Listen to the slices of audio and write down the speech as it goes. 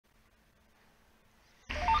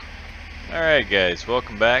Alright guys,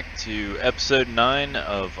 welcome back to episode 9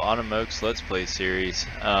 of Autumn Oaks Let's Play series.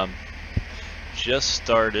 Just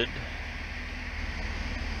started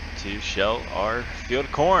to shell our field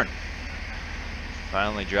of corn.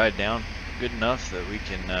 Finally dried down good enough that we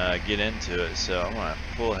can get into it, so I'm going to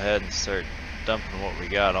pull ahead and start dumping what we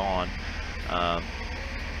got on.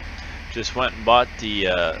 Just went and bought the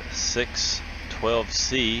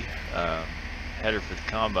 612C header for the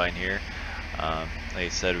combine here. Like I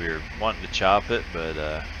said, we were wanting to chop it, but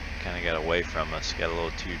kind of got away from us. Got a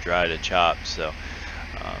little too dry to chop, so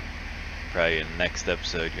probably in the next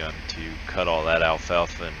episode going to cut all that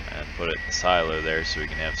alfalfa and put it in the silo there, so we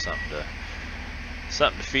can have something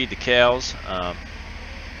to feed the cows.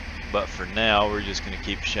 But for now, we're just going to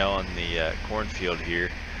keep shelling the cornfield here.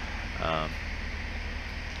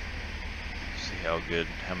 See how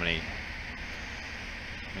many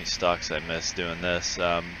stalks I missed doing this.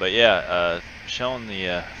 But yeah, shelling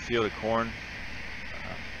the field of corn.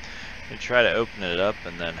 I'm going to try to open it up,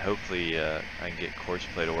 and then hopefully I can get course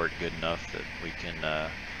play to work good enough that we can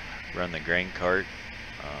run the grain cart.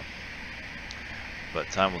 But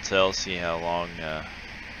time will tell, see how long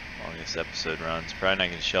this episode runs. Probably not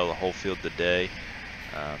going to shell the whole field today,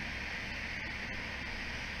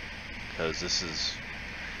 because this is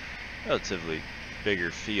relatively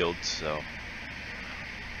bigger field, so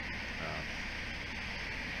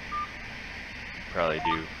probably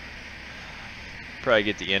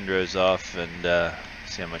get the end rows off and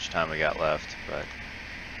see how much time I got left.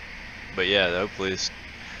 But yeah, hopefully this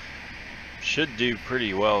should do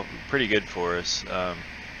pretty good for us. Now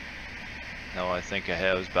I think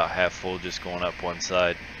I was about half full, just going up one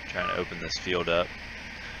side, trying to open this field up.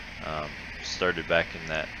 Started back in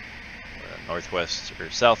that northwest or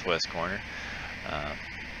southwest corner,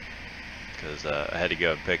 because I had to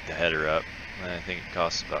go and pick the header up, and I think it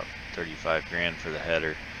costs about 35 grand for the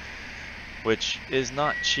header, which is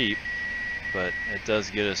not cheap, but it does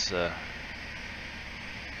get us a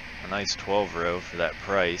nice 12 row for that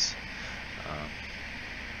price.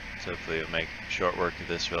 So hopefully it'll make short work of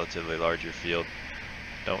this relatively larger field.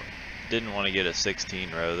 Didn't want to get a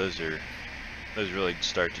 16 row. Those really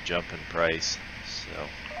start to jump in price. So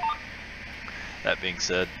that being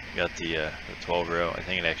said, got the 12 row. I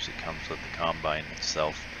think it actually comes with the combine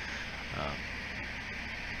itself.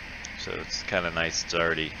 So it's kind of nice. It's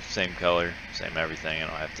already same color, same everything. I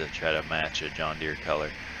don't have to try to match a John Deere color.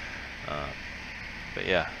 But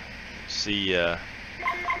yeah, see,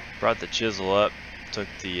 brought the chisel up, took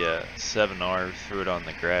the 7R, threw it on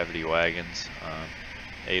the gravity wagons.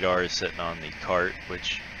 8R is sitting on the cart,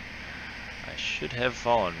 which I should have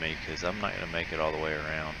following me, because I'm not going to make it all the way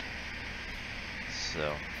around.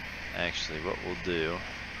 So actually what we'll do,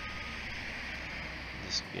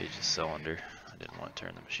 disengage the cylinder. I didn't want to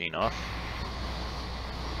turn the machine off.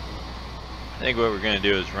 I think what we're going to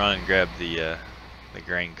do is run and grab the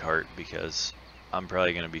grain cart, because I'm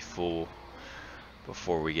probably going to be full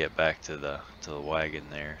before we get back to the wagon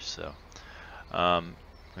there. So I'm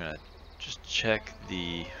going to just check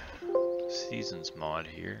the seasons mod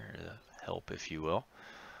here, or the help if you will,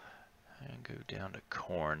 and go down to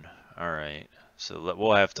corn. Alright, so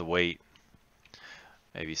we'll have to wait,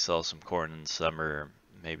 maybe sell some corn in the summer, or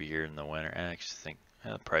maybe here in the winter. I actually think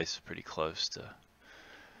the price is pretty close to.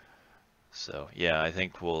 So yeah, I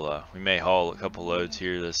think we may haul a couple loads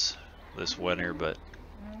here this winter, but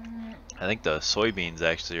I think the soybeans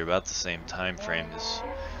actually are about the same time frame as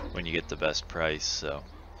when you get the best price. So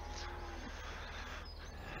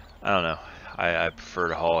I don't know. I prefer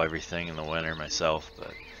to haul everything in the winter myself,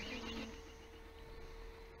 but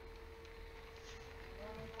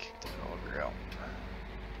kick that auger out.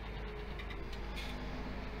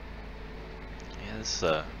 Yeah, this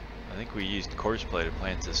I think we used course play to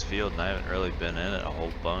plant this field, and I haven't really been in it a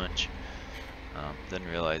whole bunch. Didn't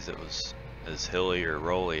realize it was as hilly or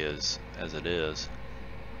rolly as it is.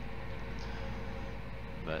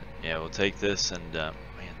 But yeah, we'll take this, and man,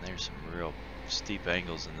 there's some real steep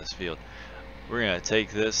angles in this field. We're gonna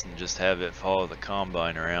take this and just have it follow the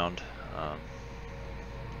combine around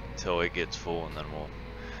until it gets full, and then we'll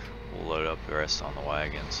load up the rest on the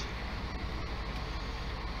wagons.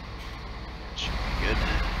 Should be good.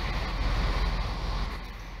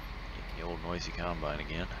 Get the old noisy combine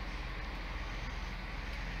again.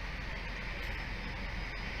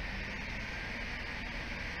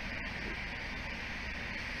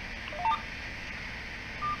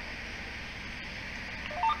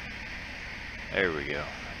 There we go.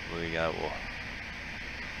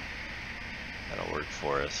 That'll work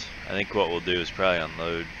for us. I think what we'll do is probably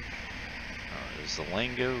unload. Does the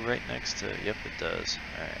lane go right next to it? Yep, it does.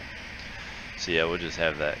 Alright. So yeah, we'll just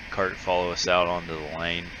have that cart follow us out onto the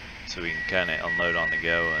lane, so we can kind of unload on the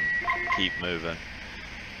go and keep moving.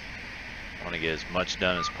 I want to get as much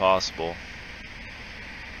done as possible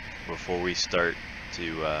before we start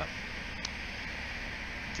to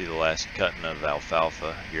do the last cutting of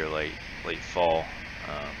alfalfa here late fall.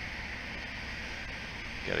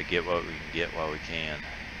 Got to get what we can get while we can.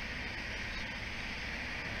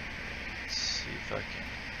 Let's see if I can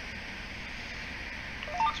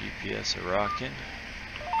GPS a rocking.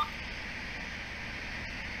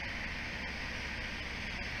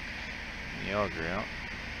 The auger out.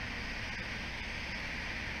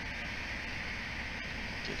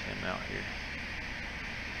 Get him out here.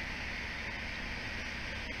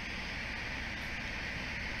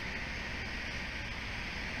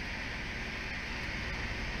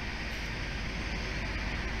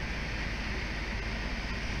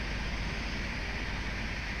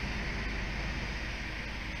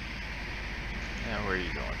 Now where are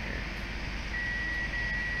you going here?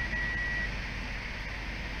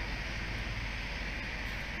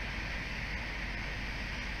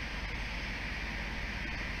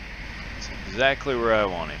 Exactly where I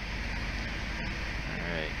want him.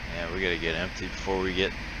 Alright, yeah, we gotta get empty before we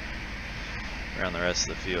get around the rest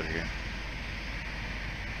of the field here.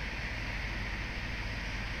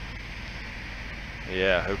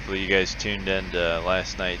 Yeah, hopefully you guys tuned in to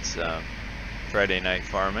last night's Friday night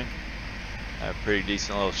farming. A pretty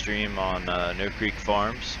decent little stream on No Creek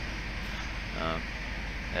Farms.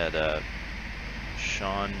 Had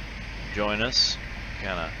Sean join us,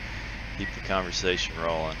 kind of keep the conversation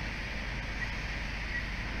rolling.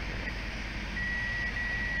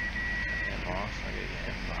 Off. I gotta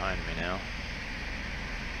get him behind me now.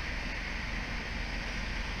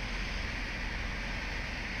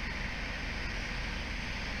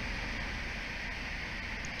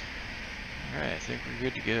 Alright, I think we're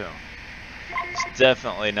good to go. It's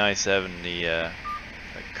definitely nice having the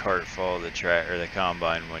cart follow the tractor or the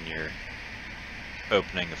combine when you're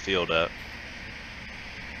opening the field up.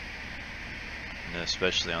 And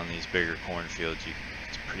especially on these bigger cornfields,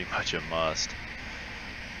 it's pretty much a must.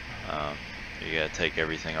 You gotta take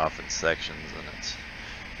everything off in sections, and it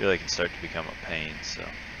really can start to become a pain. So,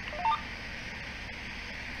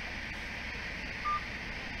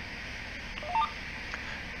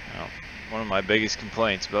 now, one of my biggest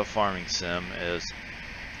complaints about Farming Sim is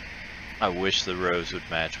I wish the rows would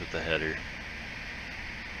match with the header,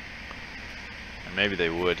 and maybe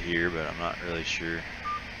they would here, but I'm not really sure.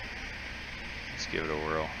 Let's give it a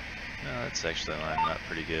whirl. No, that's actually lining up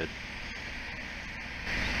pretty good.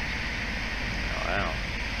 Wow.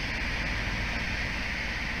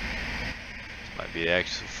 This might be the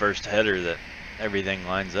actual first header that everything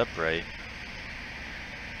lines up right.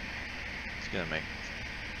 It's gonna make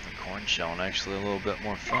the corn shelling actually a little bit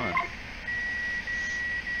more fun.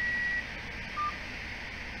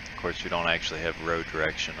 Of course, we don't actually have row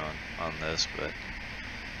direction on this, but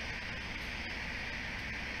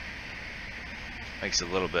makes it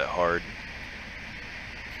a little bit hard.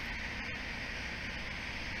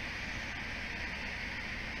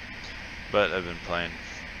 But I've been playing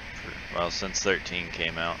for, well, since 13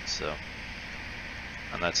 came out, so,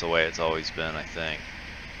 and that's the way it's always been, I think.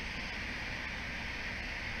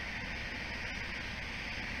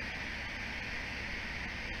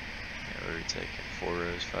 Yeah, what are we taking? 4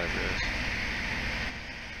 rows, 5 rows?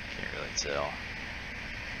 Can't really tell.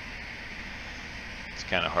 It's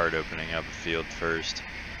kind of hard opening up a field first.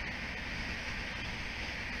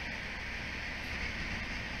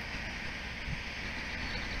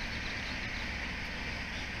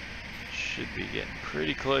 Should be getting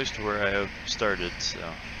pretty close to where I started, so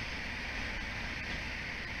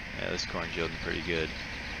yeah, this corn's yielding pretty good.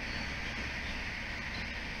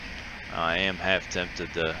 I am half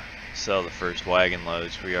tempted to sell the first wagon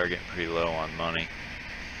loads. We are getting pretty low on money.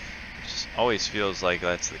 It just always feels like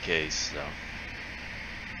that's the case, so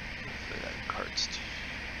hopefully that cart's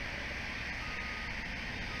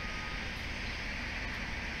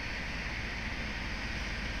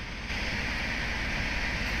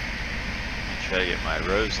try to get my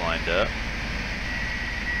rows lined up.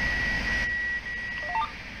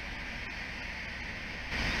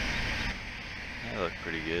 They look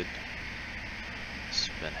pretty good.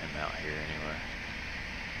 Spin him out here anyway.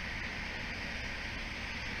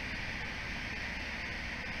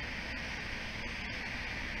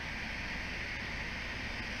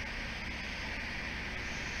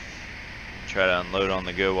 Try to unload on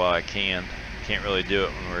the go while I can. Can't really do it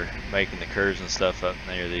when we're making the curves and stuff up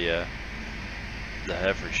near the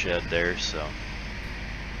heifer shed there, so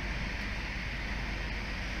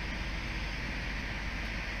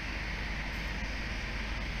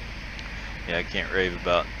yeah, I can't rave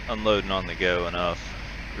about unloading on the go enough.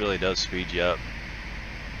 really does speed you up.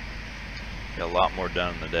 Get a lot more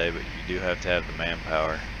done in the day, but you do have to have the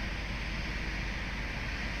manpower.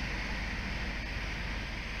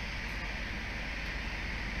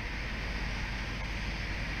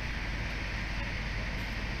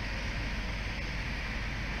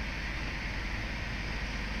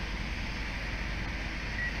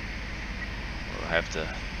 We'll have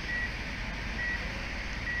to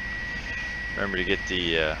remember to get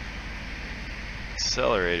the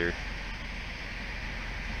accelerator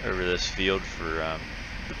over this field for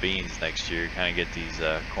the beans next year. Kind of get these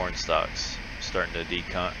corn stalks starting to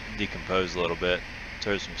decompose a little bit.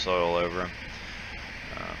 Throw some soil over them.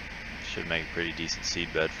 Should make a pretty decent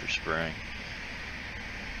seed bed for spring.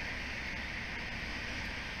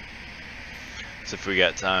 So if we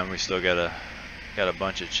got time, we still got a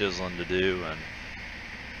bunch of chiseling to do, and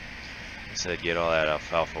like I said, get all that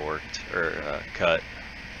alfalfa worked or cut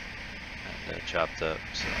and chopped up.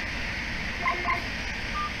 So.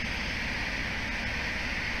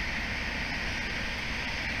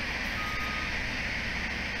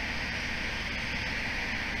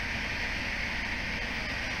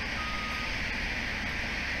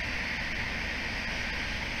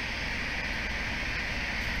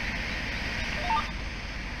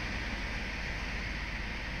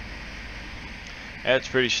 Yeah, it's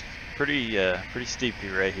pretty steep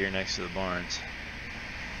here, right here next to the barns.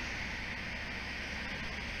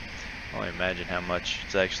 I only imagine how much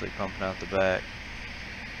it's actually pumping out the back.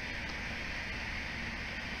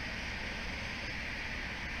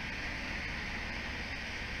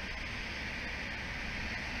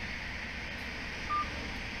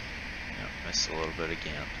 Yep, missed a little bit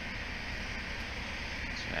again.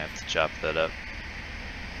 So I have to chop that up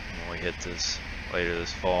when we hit this later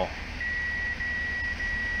this fall.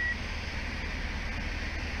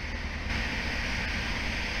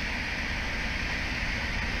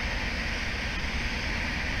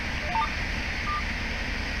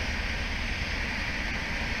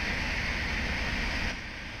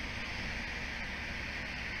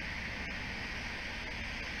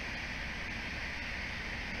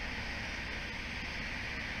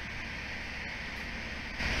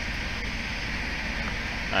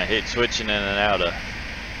 I hate switching in and out of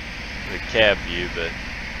the cab view, but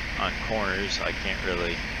on corners I can't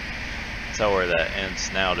really tell where that end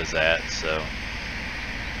snout is at, so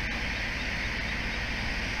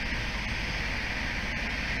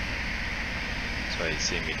that's why you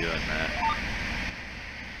see me doing that.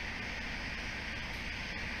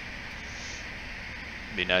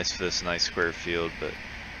 It'd be nice for this nice square field, but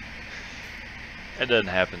it doesn't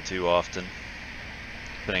happen too often,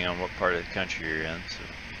 depending on what part of the country you're in. So.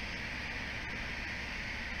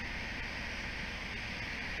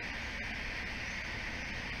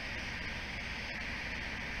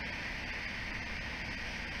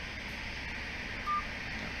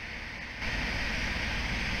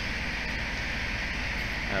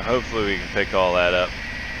 Now hopefully we can pick all that up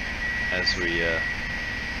as we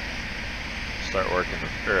start working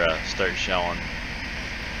or start showing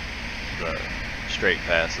the straight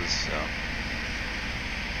passes. So.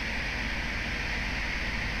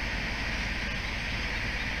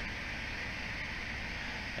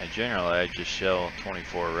 Generally I just shell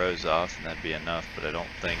 24 rows off and that'd be enough, but I don't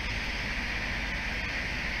think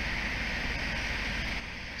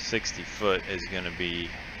 60 foot is going to be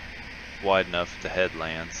wide enough to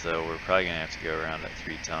headland, so we're probably going to have to go around it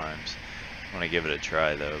 3 times. I'm going to give it a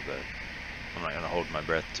try though, but I'm not going to hold my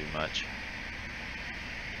breath too much.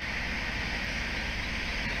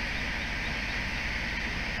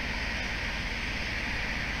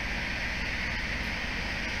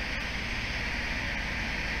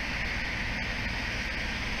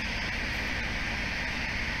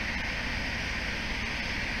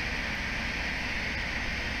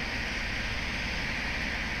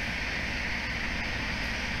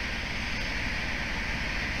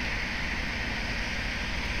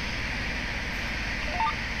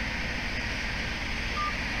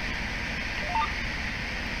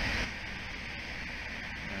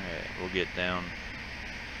 Get down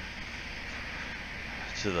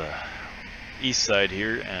to the east side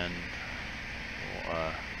here and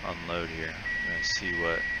we'll unload here. I'm gonna see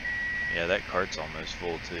what, yeah, that cart's almost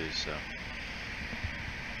full too, so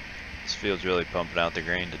this field's really pumping out the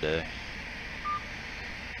grain today.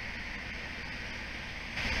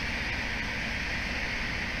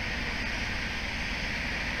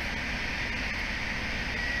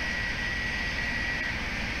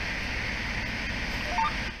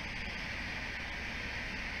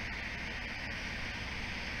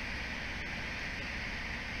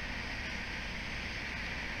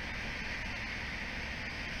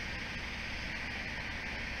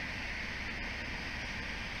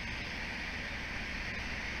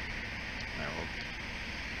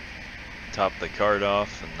 top the cart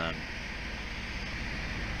off, and then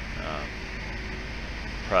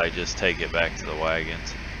probably just take it back to the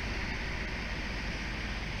wagons.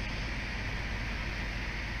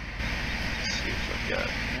 Let's see if I've got,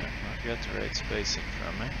 yeah, I've got the right spacing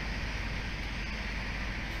from me.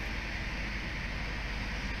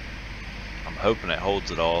 I'm hoping it holds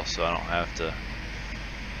it all so I don't have to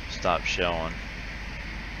stop shelling.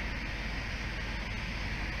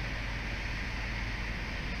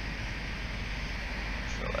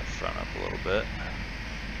 Fill that front up a little bit.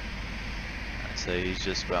 I'd say he's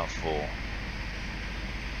just about full.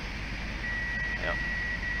 Yep.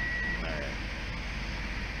 Alright.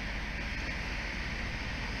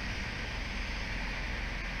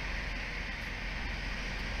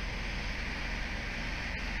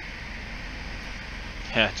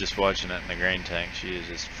 Yeah, just watching it in the grain tank, she is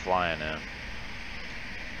just flying in.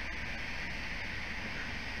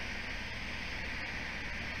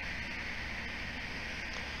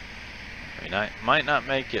 I mean, I might not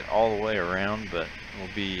make it all the way around, but we'll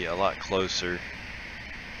be a lot closer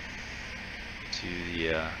to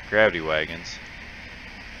the gravity wagons,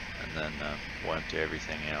 and then we'll empty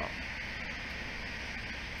everything out.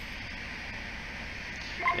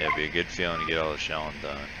 Yeah, it'd be a good feeling to get all the shelling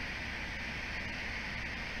done.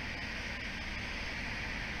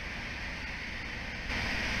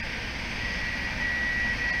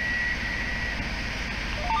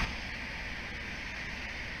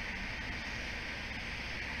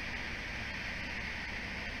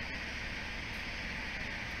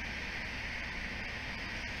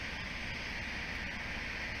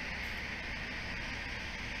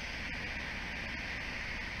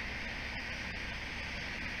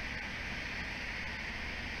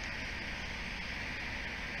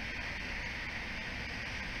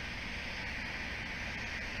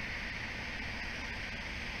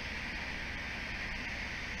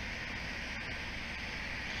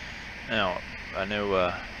 Now, I know,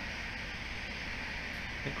 I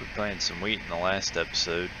think we planted some wheat in the last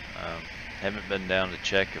episode. Haven't been down to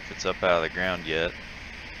check if it's up out of the ground yet,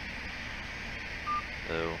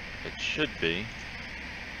 though it should be.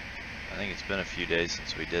 I think it's been a few days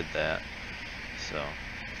since we did that, so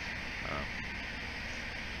I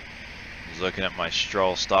was looking at my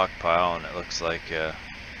straw stockpile, and it looks like we're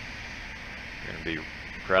going to be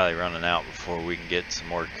probably running out before we can get some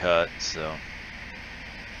more cut, so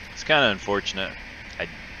it's kind of unfortunate. I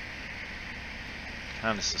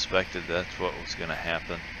kind of suspected that's what was going to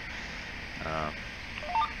happen,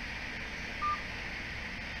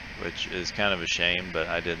 which is kind of a shame, but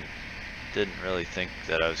I didn't really think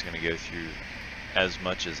that I was going to go through as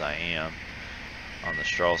much as I am on the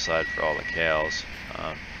straw side for all the cows.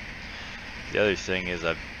 The other thing is,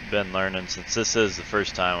 I've been learning, since this is the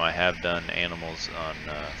first time I have done animals on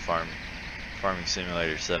Farming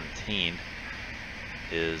Simulator 17,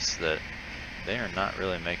 is that they are not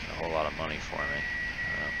really making a whole lot of money for me.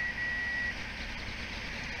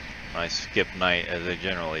 I skip night as I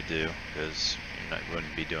generally do, because you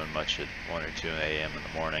wouldn't be doing much at 1 or 2 a.m. in the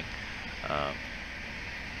morning.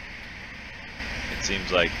 It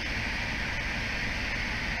seems like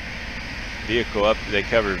they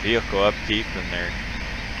cover vehicle upkeep and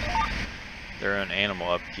their own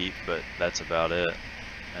animal upkeep, but that's about it.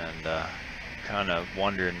 And kind of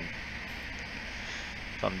wondering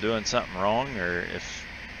if I'm doing something wrong, or if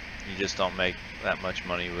you just don't make that much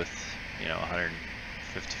money with, you know,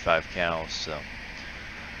 155 cows. So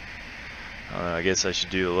I don't know, I guess I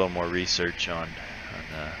should do a little more research on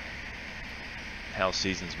how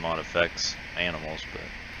Seasons Mod affects animals. But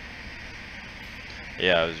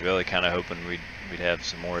yeah, I was really kind of hoping we'd have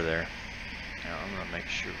some more there. Now I'm gonna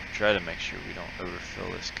try to make sure we don't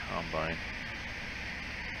overfill this combine.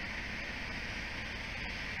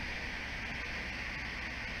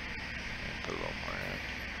 Put a little more in.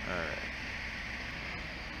 Alright.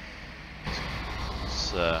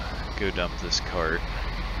 Let's go dump this cart.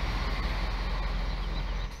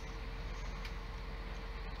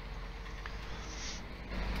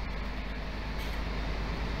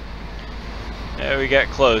 Yeah, we got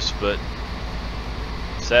close, but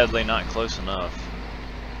sadly not close enough.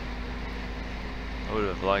 I would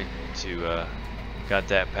have liked to got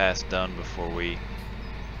that pass done before we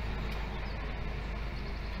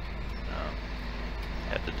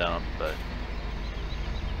had to dump, but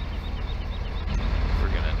what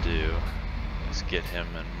we're gonna do is get him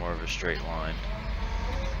in more of a straight line,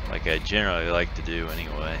 like I generally like to do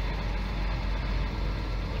anyway.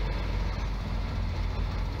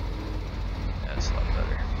 That's a lot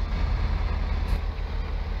better.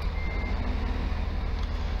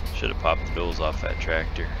 Should have popped the duals off that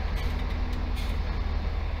tractor.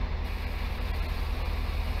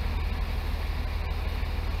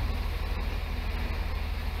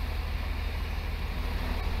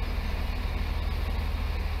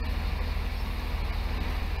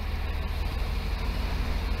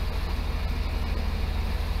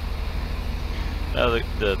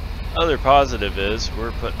 The other positive is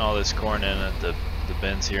we're putting all this corn in at the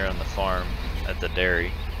bins here on the farm at the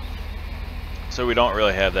dairy, so we don't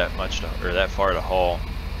really have that much or that far to haul.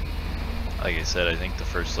 Like I said, I think the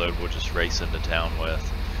first load we'll just race into town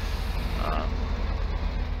with.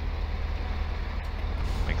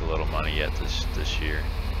 Make a little money yet this year,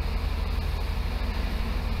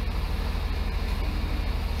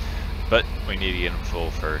 but we need to get them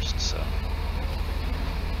full first. So.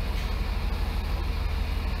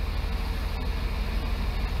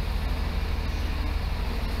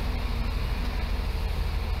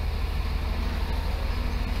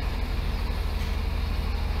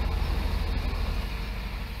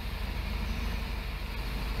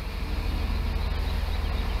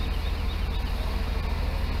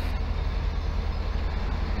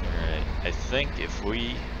 I think if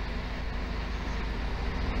we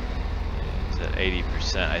is at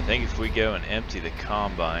 80%, I think if we go and empty the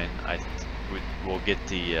combine, we'll get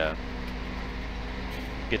the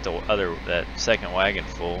that second wagon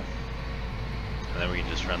full, and then we can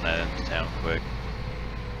just run that into town quick,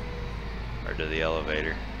 or to the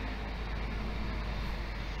elevator.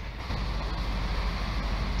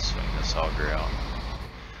 Swing this auger out.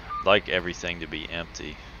 I'd like everything to be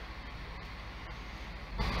empty.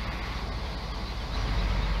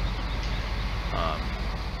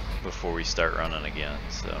 Before we start running again,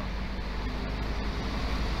 so.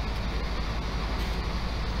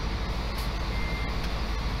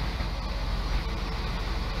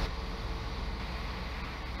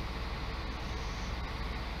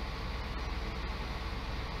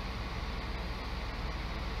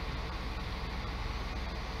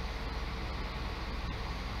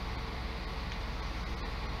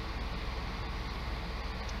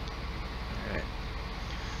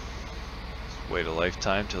 Wait a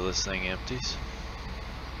lifetime till this thing empties.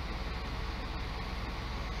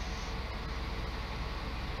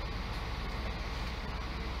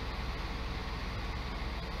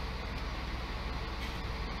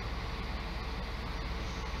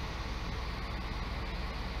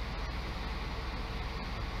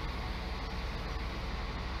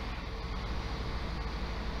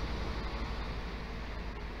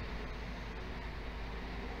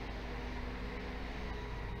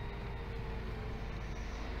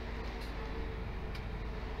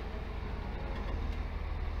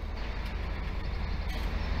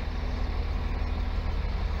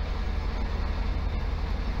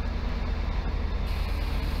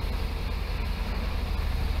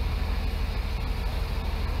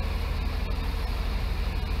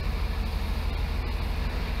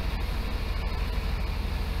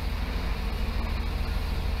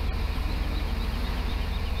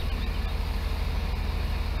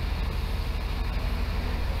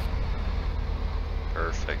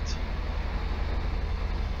 Perfect.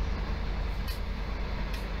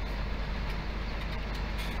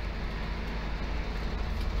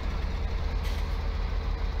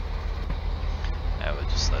 I would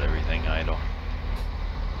just let everything idle.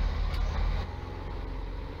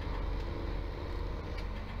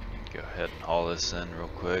 Go ahead and haul this in real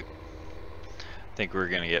quick. I think we're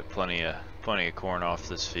gonna get plenty of corn off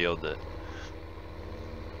this field that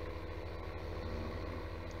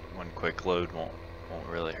one quick load won't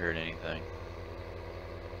really hurt anything.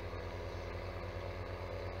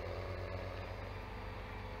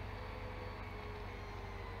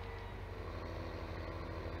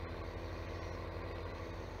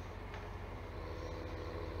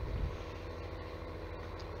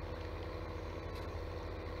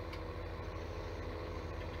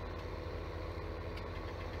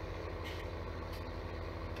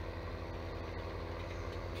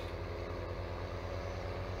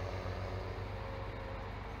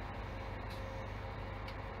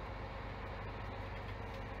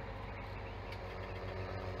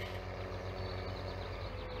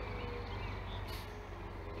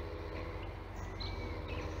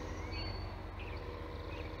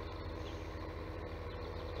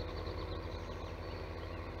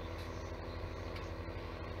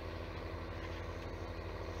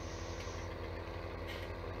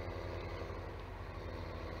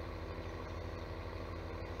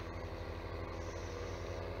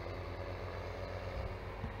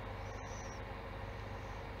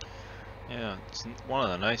 Yeah, it's one of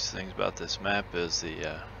the nice things about this map is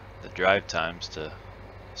the drive times to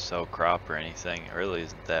sell crop or anything. It really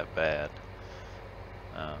isn't that bad.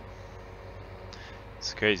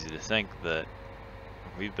 It's crazy to think that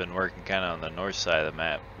we've been working kind of on the north side of the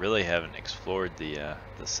map. Really haven't explored the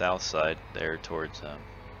south side there towards I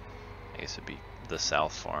guess it'd be the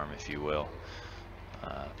south farm, if you will.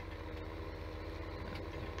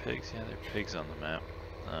 Pigs, yeah, there are pigs on the map.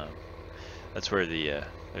 That's where the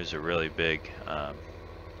there's a really big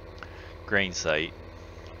grain site.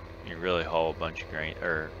 You really haul a bunch of grain,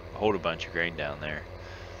 or hold a bunch of grain down there.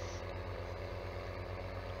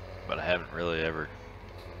 But I haven't really ever,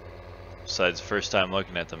 besides the first time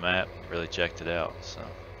looking at the map, really checked it out. So,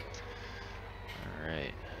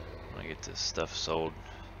 alright, I'm gonna get this stuff sold.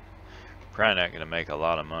 Probably not gonna make a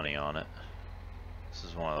lot of money on it. This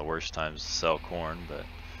is one of the worst times to sell corn, but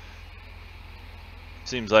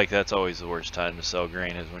seems like that's always the worst time to sell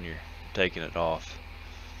grain, is when you're taking it off.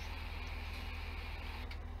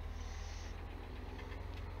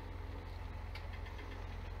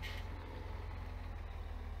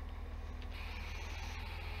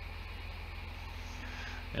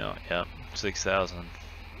 You know, yeah, 6,000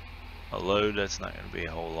 a load. That's not going to be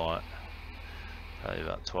a whole lot. Probably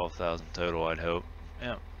about 12,000 total, I'd hope.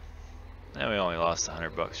 Yeah. Now we only lost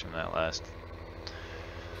 $100 from that last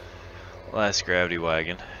gravity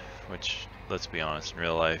wagon, which, let's be honest, in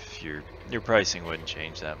real life, your pricing wouldn't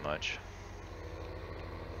change that much.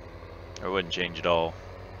 Or it wouldn't change at all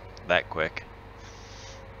that quick.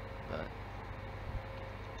 But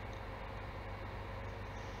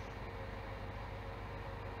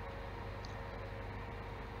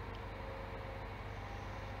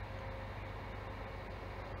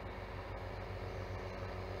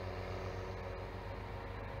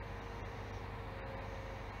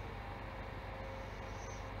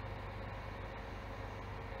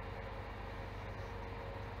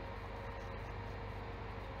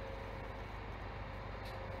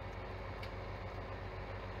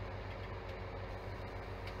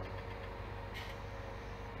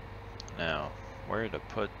now, where to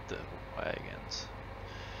put the wagons?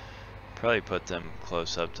 Probably put them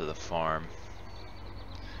close up to the farm.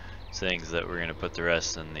 Things that we're gonna put the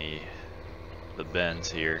rest in the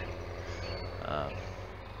bins here. Let's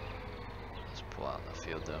pull out in the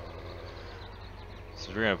field though.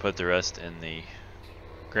 So we're gonna put the rest in the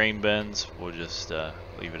grain bins. We'll just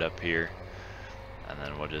leave it up here, and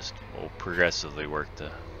then we'll progressively work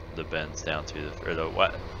the bins down through the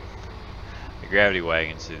gravity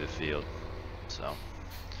wagons through the field. So,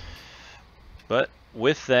 but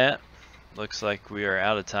with that, looks like we are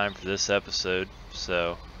out of time for this episode.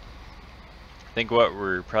 So I think what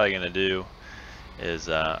we're probably gonna do is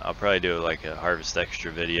I'll probably do like a Harvest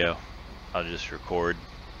Extra video. I'll just record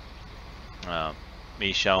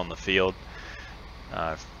me showing the field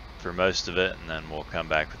for most of it, and then we'll come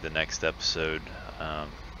back with the next episode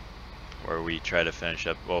where we try to finish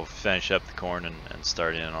up the corn and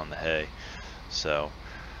start in on the hay. So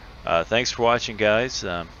thanks for watching, guys.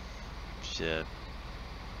 If you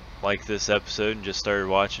like this episode and just started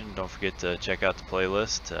watching, don't forget to check out the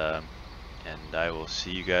playlist, and I will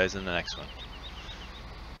see you guys in the next one.